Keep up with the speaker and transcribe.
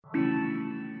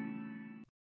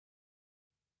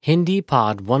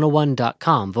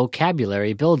HindiPod101.com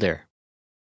Vocabulary Builder.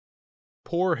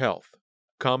 Poor health.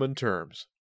 Common terms.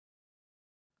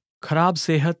 खराब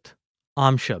सेहत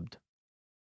आम शब्द.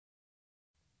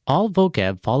 All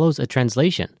vocab follows a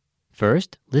translation.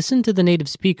 First, listen to the native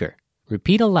speaker.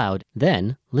 Repeat aloud,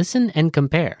 then listen and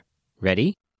compare.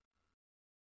 Ready?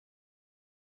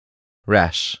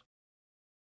 Rash.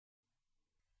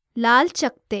 Lal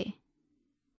Chak.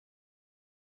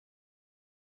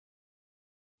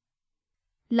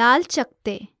 Lal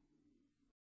Chak.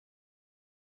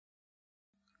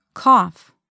 cough,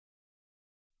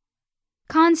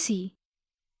 खांसी.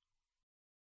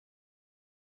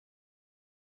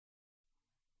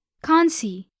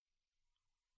 खांसी.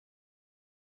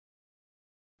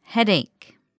 headache,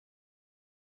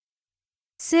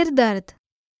 सिर दर्द.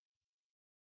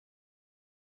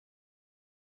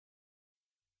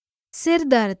 सिर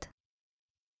दर्द.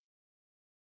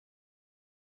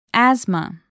 asthma,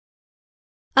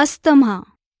 asthma.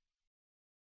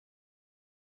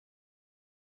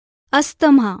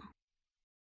 अस्थमा.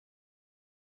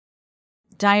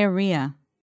 diarrhea,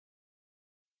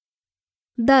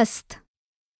 दस्त.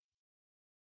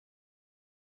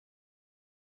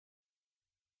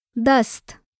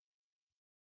 दस्त.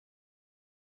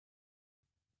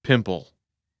 Pimple.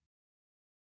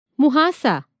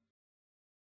 मुहासा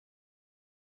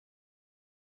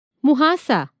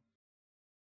मुहासा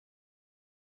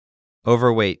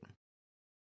Overweight.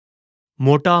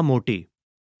 मोटा मोटी.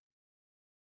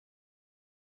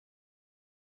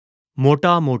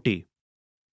 मोटा मोटी.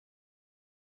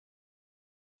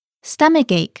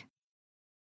 stomachache,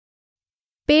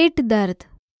 पेट दर्द.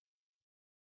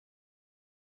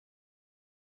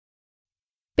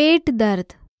 पेट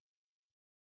दर्द.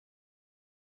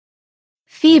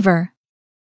 fever,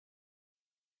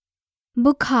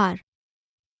 बुखार.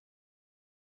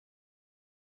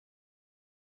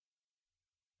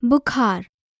 बुखार.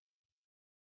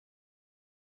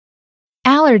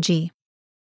 allergy,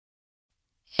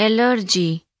 allergy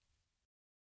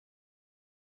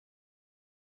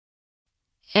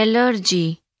allergy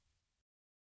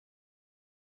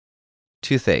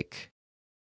Toothache.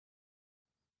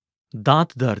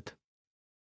 दांत दर्द.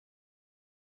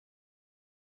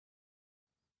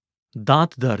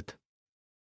 दांत दर्द.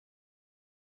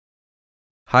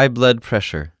 High blood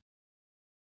pressure.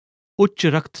 उच्च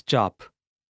रक्तचाप.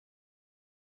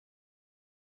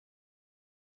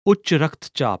 उच्च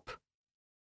रक्तचाप.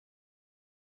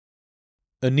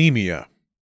 Anemia.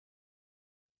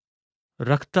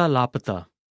 रक्ता लापता.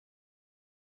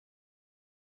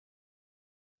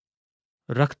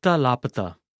 रक्ता लापता.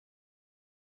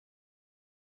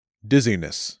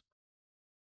 Dizziness.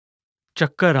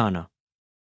 चक्कर आना.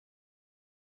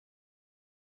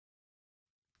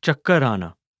 चक्कर आना.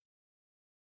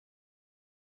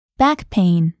 back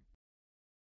pain,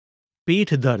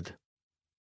 पीठ दर्द.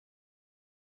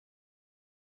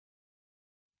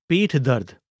 पीठ दर्द.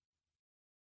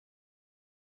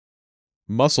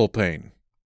 Muscle pain.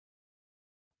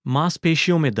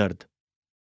 मांसपेशियों में दर्द.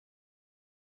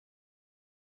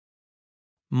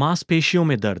 मांसपेशियों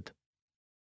में दर्द.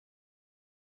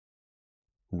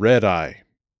 Red eye.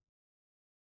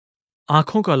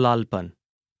 आंखों का लालपन.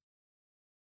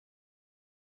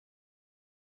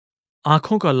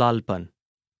 आंखों का लालपन.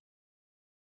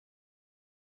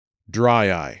 Dry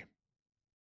eye.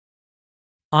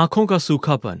 आंखों का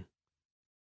सूखापन.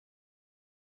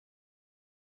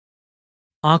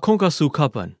 आंखों का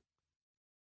सूखापन.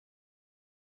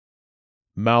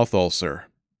 Mouth ulcer.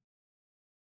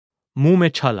 मुंह में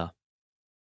छाला.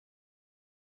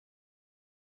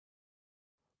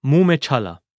 मुंह में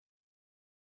छाला.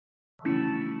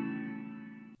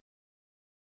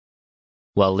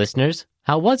 Well, listeners,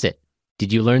 how was it?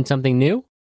 Did you learn something new?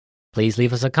 Please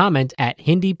leave us a comment at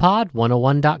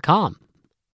HindiPod101.com.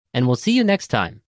 And we'll see you next time.